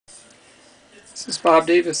This is Bob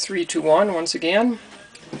Davis 321 once again.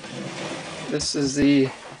 This is the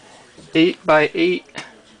 8 by 8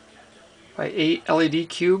 by 8 LED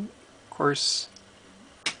cube. Of course,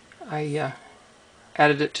 I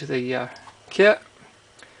added it to the kit,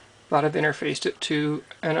 but I've interfaced it to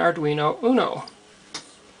an Arduino Uno.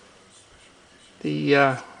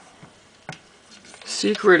 The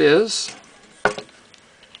secret is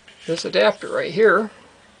this adapter right here.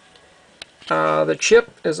 The chip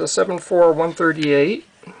is a 74138,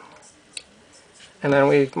 and then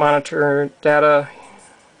we monitor data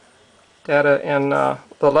and the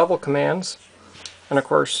level commands, and of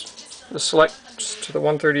course the selects to the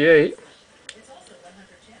 138.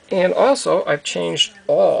 And also I've changed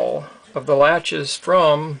all of the latches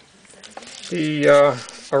from the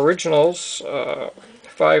originals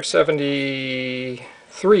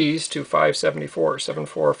 573s to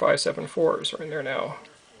 574s. 574s are in there now,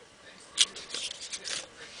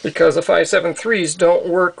 because the 573s don't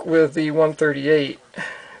work with the 138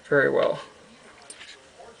 very well.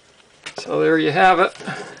 So there you have it.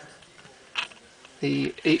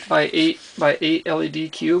 The 8 by 8 by 8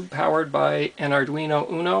 LED cube powered by an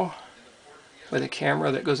Arduino Uno with a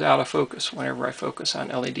camera that goes out of focus whenever I focus on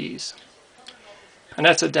LEDs. And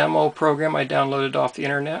that's a demo program I downloaded off the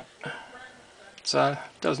internet. It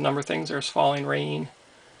does a number of things. There's falling rain,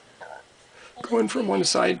 going from one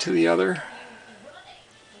side to the other.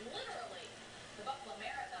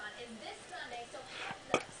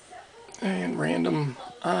 And random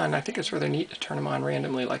on. I think it's rather neat to turn them on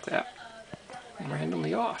randomly like that. And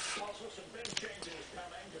randomly off.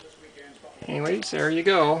 Anyways, there you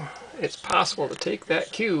go. It's possible to take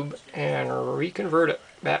that cube and reconvert it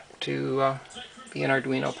back to be an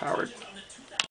Arduino powered.